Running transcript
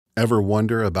Ever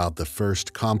wonder about the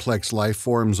first complex life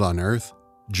forms on Earth?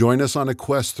 Join us on a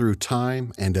quest through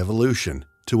time and evolution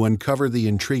to uncover the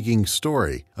intriguing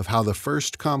story of how the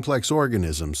first complex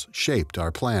organisms shaped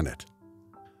our planet.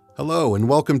 Hello and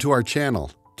welcome to our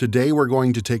channel. Today we're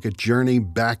going to take a journey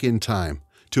back in time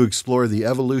to explore the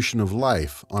evolution of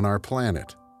life on our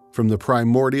planet. From the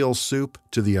primordial soup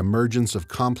to the emergence of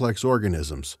complex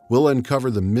organisms, we'll uncover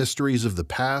the mysteries of the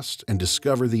past and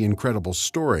discover the incredible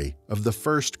story of the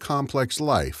first complex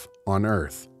life on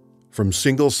Earth. From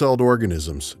single-celled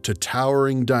organisms to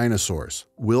towering dinosaurs,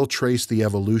 we'll trace the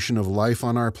evolution of life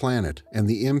on our planet and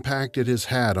the impact it has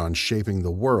had on shaping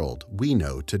the world we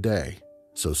know today.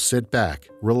 So sit back,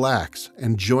 relax,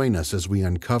 and join us as we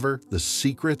uncover the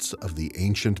secrets of the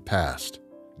ancient past.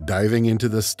 Diving into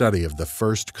the study of the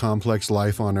first complex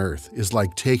life on Earth is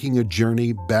like taking a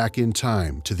journey back in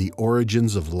time to the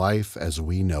origins of life as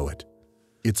we know it.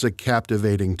 It's a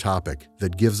captivating topic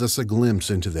that gives us a glimpse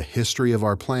into the history of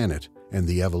our planet and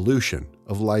the evolution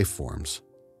of life forms.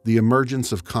 The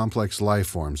emergence of complex life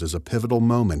forms is a pivotal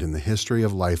moment in the history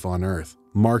of life on Earth,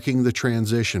 marking the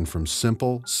transition from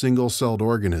simple, single-celled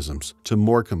organisms to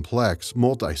more complex,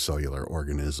 multicellular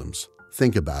organisms.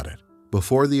 Think about it.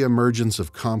 Before the emergence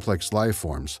of complex life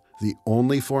forms, the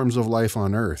only forms of life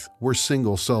on Earth were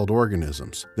single-celled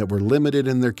organisms that were limited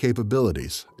in their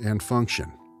capabilities and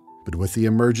function. But with the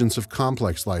emergence of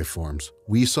complex life forms,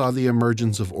 we saw the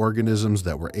emergence of organisms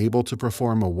that were able to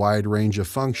perform a wide range of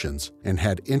functions and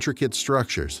had intricate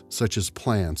structures such as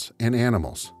plants and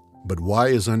animals. But why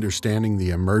is understanding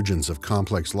the emergence of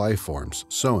complex life forms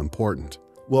so important?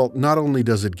 Well, not only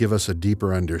does it give us a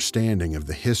deeper understanding of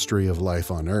the history of life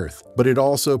on Earth, but it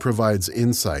also provides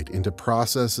insight into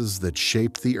processes that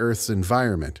shaped the Earth's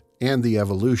environment and the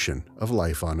evolution of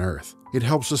life on Earth. It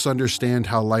helps us understand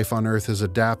how life on Earth has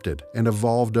adapted and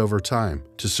evolved over time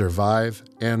to survive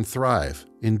and thrive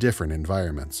in different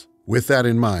environments. With that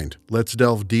in mind, let's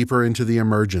delve deeper into the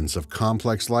emergence of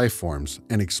complex life forms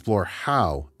and explore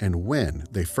how and when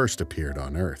they first appeared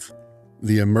on Earth.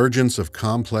 The emergence of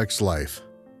complex life.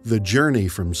 The journey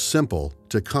from simple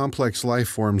to complex life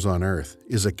forms on Earth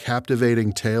is a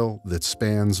captivating tale that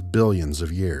spans billions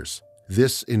of years.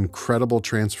 This incredible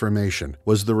transformation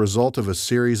was the result of a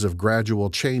series of gradual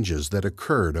changes that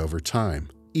occurred over time,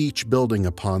 each building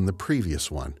upon the previous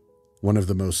one. One of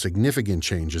the most significant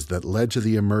changes that led to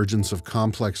the emergence of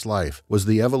complex life was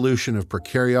the evolution of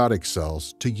prokaryotic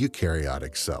cells to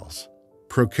eukaryotic cells.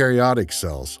 Prokaryotic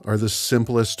cells are the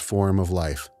simplest form of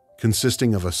life,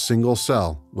 consisting of a single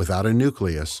cell without a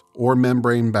nucleus or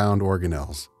membrane-bound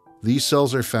organelles. These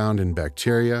cells are found in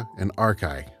bacteria and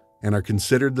archaea and are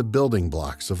considered the building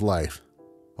blocks of life.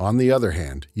 On the other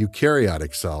hand,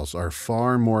 eukaryotic cells are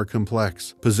far more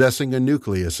complex, possessing a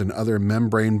nucleus and other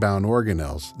membrane-bound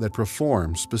organelles that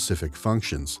perform specific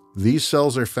functions. These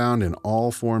cells are found in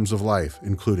all forms of life,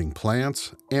 including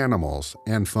plants, animals,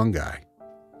 and fungi.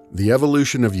 The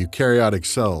evolution of eukaryotic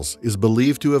cells is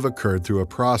believed to have occurred through a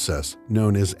process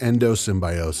known as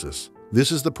endosymbiosis.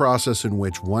 This is the process in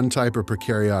which one type of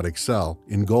prokaryotic cell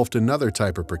engulfed another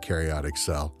type of prokaryotic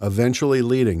cell, eventually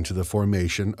leading to the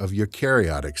formation of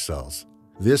eukaryotic cells.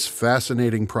 This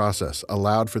fascinating process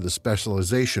allowed for the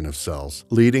specialization of cells,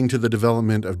 leading to the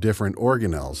development of different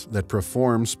organelles that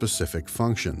perform specific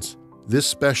functions. This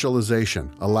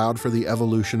specialization allowed for the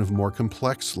evolution of more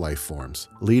complex life forms,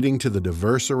 leading to the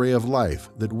diverse array of life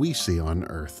that we see on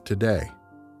Earth today.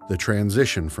 The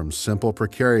transition from simple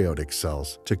prokaryotic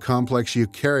cells to complex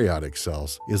eukaryotic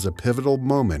cells is a pivotal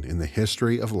moment in the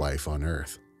history of life on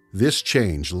Earth. This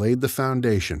change laid the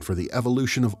foundation for the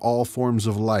evolution of all forms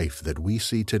of life that we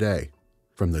see today,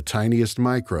 from the tiniest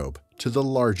microbe to the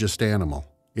largest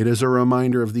animal. It is a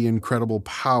reminder of the incredible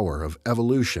power of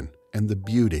evolution and the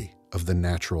beauty of the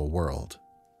natural world.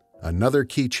 Another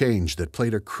key change that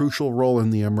played a crucial role in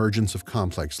the emergence of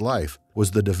complex life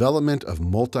was the development of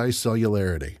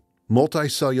multicellularity.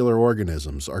 Multicellular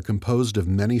organisms are composed of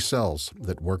many cells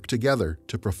that work together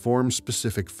to perform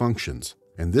specific functions,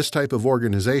 and this type of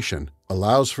organization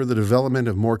allows for the development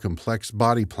of more complex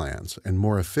body plans and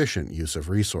more efficient use of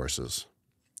resources.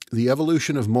 The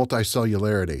evolution of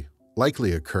multicellularity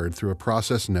likely occurred through a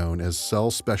process known as cell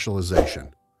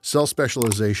specialization. Cell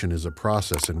specialization is a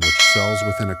process in which cells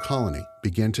within a colony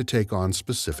begin to take on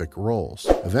specific roles,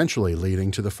 eventually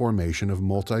leading to the formation of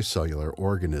multicellular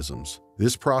organisms.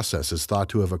 This process is thought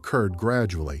to have occurred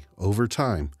gradually, over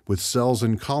time, with cells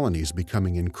in colonies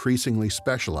becoming increasingly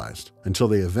specialized until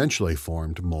they eventually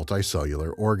formed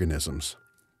multicellular organisms.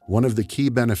 One of the key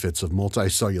benefits of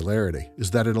multicellularity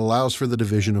is that it allows for the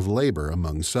division of labor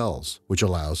among cells, which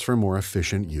allows for more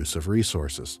efficient use of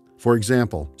resources. For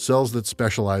example, cells that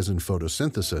specialize in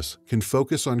photosynthesis can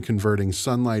focus on converting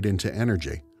sunlight into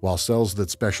energy, while cells that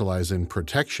specialize in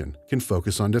protection can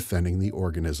focus on defending the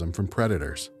organism from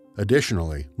predators.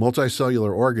 Additionally,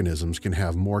 multicellular organisms can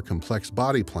have more complex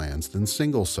body plans than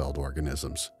single-celled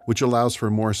organisms, which allows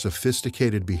for more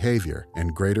sophisticated behavior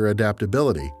and greater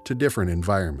adaptability to different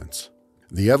environments.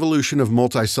 The evolution of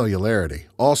multicellularity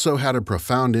also had a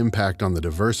profound impact on the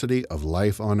diversity of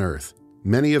life on Earth.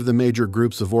 Many of the major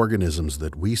groups of organisms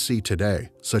that we see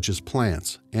today, such as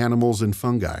plants, animals, and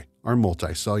fungi, are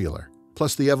multicellular.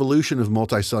 Plus, the evolution of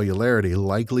multicellularity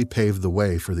likely paved the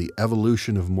way for the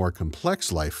evolution of more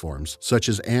complex life forms, such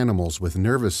as animals with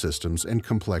nervous systems and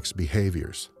complex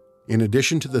behaviors. In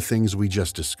addition to the things we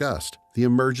just discussed, the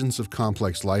emergence of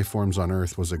complex life forms on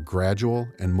Earth was a gradual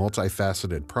and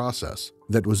multifaceted process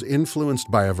that was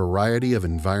influenced by a variety of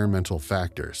environmental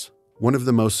factors. One of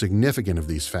the most significant of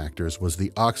these factors was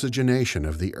the oxygenation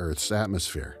of the Earth's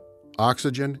atmosphere.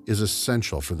 Oxygen is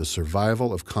essential for the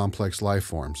survival of complex life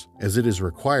forms, as it is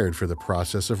required for the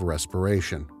process of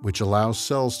respiration, which allows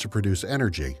cells to produce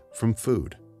energy from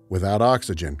food. Without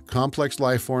oxygen, complex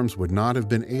life forms would not have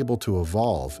been able to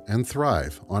evolve and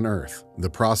thrive on Earth.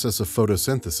 The process of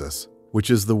photosynthesis, which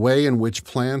is the way in which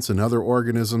plants and other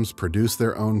organisms produce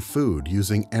their own food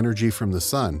using energy from the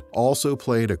sun, also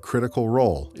played a critical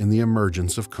role in the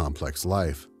emergence of complex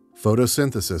life.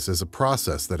 Photosynthesis is a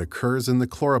process that occurs in the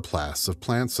chloroplasts of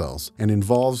plant cells and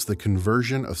involves the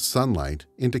conversion of sunlight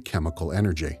into chemical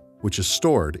energy, which is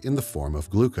stored in the form of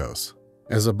glucose.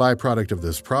 As a byproduct of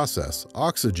this process,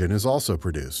 oxygen is also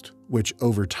produced, which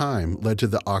over time led to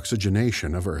the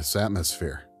oxygenation of Earth's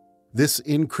atmosphere. This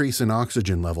increase in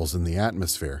oxygen levels in the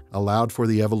atmosphere allowed for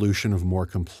the evolution of more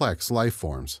complex life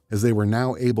forms, as they were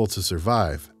now able to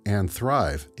survive and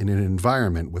thrive in an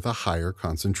environment with a higher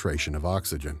concentration of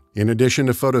oxygen. In addition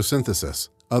to photosynthesis,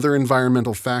 other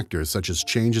environmental factors such as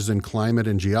changes in climate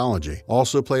and geology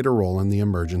also played a role in the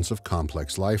emergence of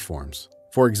complex life forms.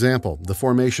 For example, the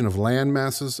formation of land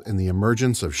masses and the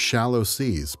emergence of shallow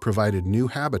seas provided new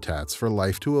habitats for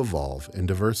life to evolve and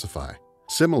diversify.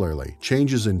 Similarly,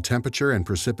 changes in temperature and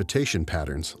precipitation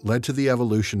patterns led to the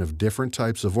evolution of different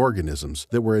types of organisms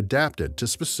that were adapted to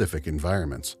specific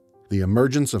environments. The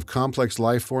emergence of complex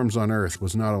life forms on Earth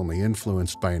was not only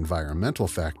influenced by environmental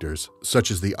factors,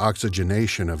 such as the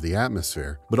oxygenation of the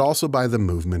atmosphere, but also by the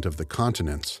movement of the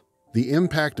continents. The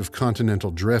impact of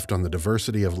continental drift on the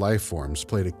diversity of life forms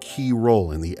played a key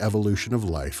role in the evolution of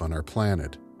life on our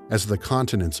planet. As the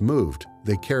continents moved,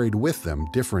 they carried with them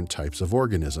different types of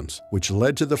organisms, which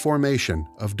led to the formation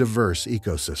of diverse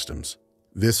ecosystems.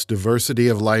 This diversity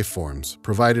of life forms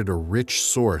provided a rich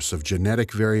source of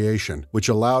genetic variation, which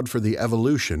allowed for the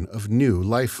evolution of new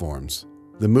life forms.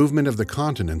 The movement of the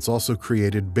continents also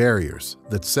created barriers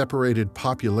that separated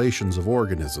populations of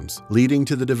organisms, leading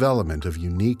to the development of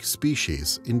unique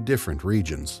species in different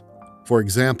regions. For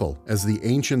example, as the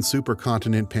ancient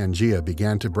supercontinent Pangaea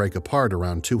began to break apart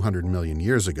around 200 million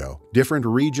years ago, different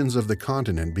regions of the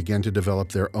continent began to develop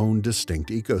their own distinct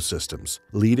ecosystems,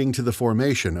 leading to the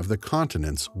formation of the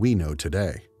continents we know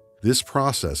today. This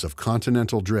process of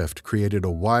continental drift created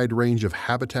a wide range of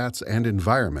habitats and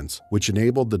environments, which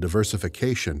enabled the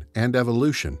diversification and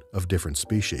evolution of different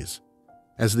species.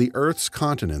 As the Earth's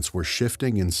continents were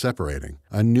shifting and separating,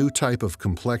 a new type of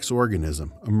complex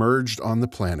organism emerged on the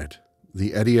planet,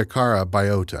 the Ediacara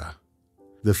biota.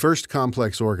 The first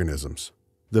complex organisms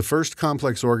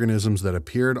that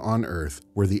appeared on Earth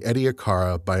were the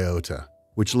Ediacara biota,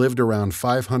 which lived around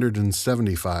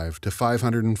 575 to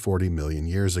 540 million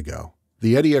years ago.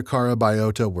 The Ediacara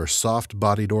biota were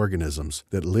soft-bodied organisms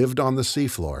that lived on the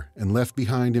seafloor and left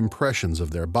behind impressions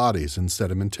of their bodies in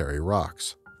sedimentary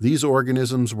rocks. These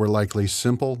organisms were likely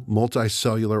simple,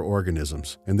 multicellular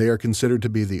organisms, and they are considered to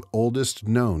be the oldest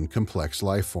known complex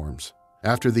life forms.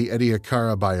 After the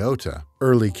Ediacara biota,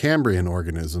 early Cambrian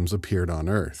organisms appeared on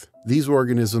Earth. These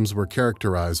organisms were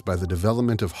characterized by the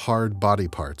development of hard body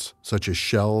parts, such as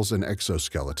shells and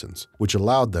exoskeletons, which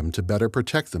allowed them to better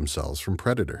protect themselves from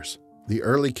predators. The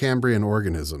early Cambrian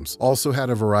organisms also had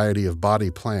a variety of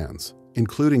body plans,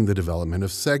 including the development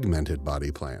of segmented body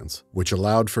plans, which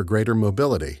allowed for greater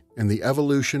mobility and the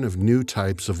evolution of new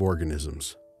types of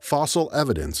organisms. Fossil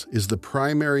evidence is the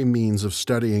primary means of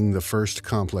studying the first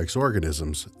complex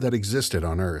organisms that existed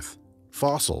on Earth.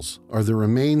 Fossils are the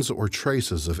remains or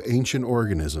traces of ancient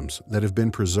organisms that have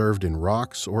been preserved in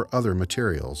rocks or other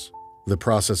materials. The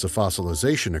process of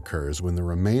fossilization occurs when the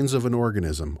remains of an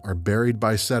organism are buried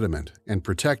by sediment and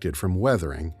protected from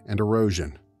weathering and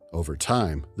erosion. Over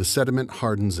time, the sediment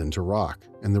hardens into rock,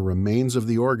 and the remains of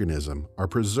the organism are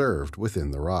preserved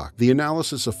within the rock. The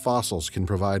analysis of fossils can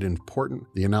provide important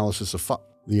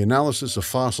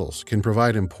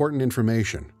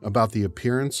information about the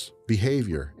appearance,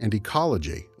 behavior, and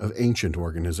ecology of ancient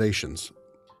organisms.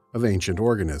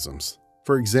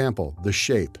 For example, the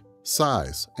shape,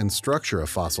 size, and structure of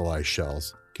fossilized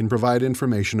shells can provide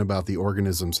information about the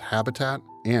organism's habitat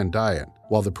and diet,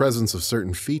 while the presence of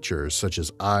certain features such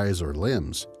as eyes or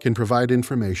limbs can provide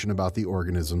information about the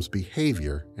organism's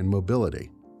behavior and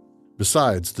mobility.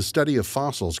 Besides, the study of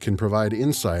fossils can provide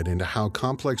insight into how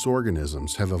complex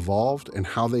organisms have evolved and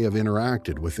how they have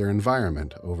interacted with their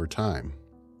environment over time.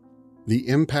 The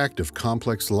impact of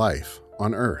complex life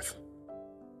on Earth.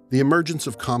 The emergence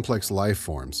of complex life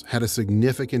forms had a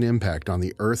significant impact on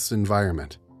the Earth's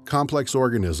environment. Complex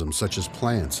organisms such as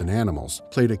plants and animals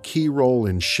played a key role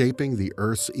in shaping the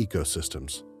Earth's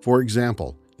ecosystems. For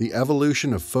example, the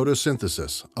evolution of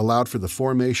photosynthesis allowed for the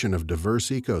formation of diverse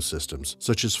ecosystems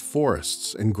such as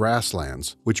forests and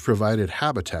grasslands, which provided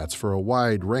habitats for a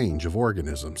wide range of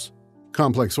organisms.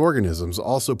 Complex organisms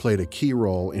also played a key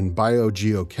role in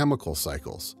biogeochemical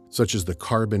cycles, such as the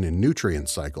carbon and nutrient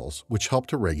cycles, which help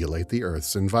to regulate the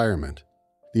Earth's environment.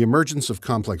 The emergence of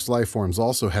complex life forms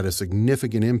also had a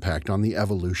significant impact on the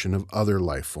evolution of other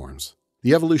life forms.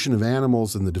 The evolution of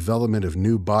animals and the development of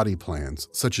new body plans,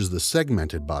 such as the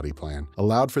segmented body plan,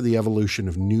 allowed for the evolution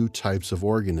of new types of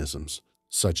organisms,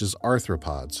 such as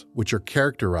arthropods, which are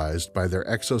characterized by their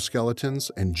exoskeletons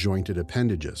and jointed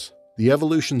appendages. The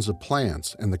evolutions of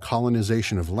plants and the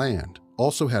colonization of land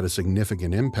also had a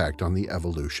significant impact on the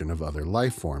evolution of other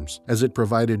life forms, as it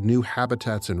provided new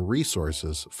habitats and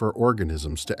resources for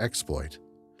organisms to exploit.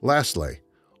 Lastly,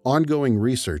 ongoing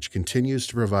research continues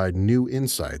to provide new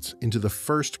insights into the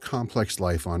first complex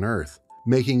life on Earth,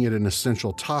 making it an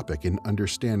essential topic in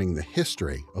understanding the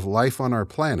history of life on our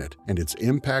planet and its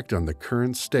impact on the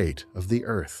current state of the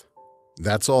Earth.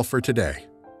 That's all for today.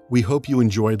 We hope you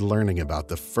enjoyed learning about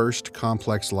the first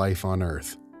complex life on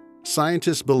Earth.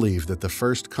 Scientists believe that the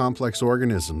first complex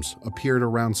organisms appeared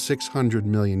around 600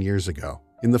 million years ago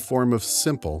in the form of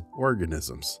simple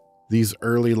organisms. These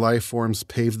early life forms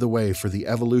paved the way for the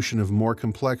evolution of more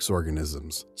complex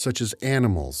organisms, such as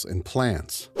animals and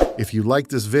plants. If you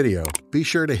liked this video, be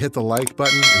sure to hit the like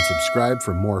button and subscribe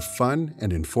for more fun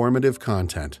and informative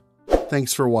content.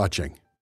 Thanks for watching.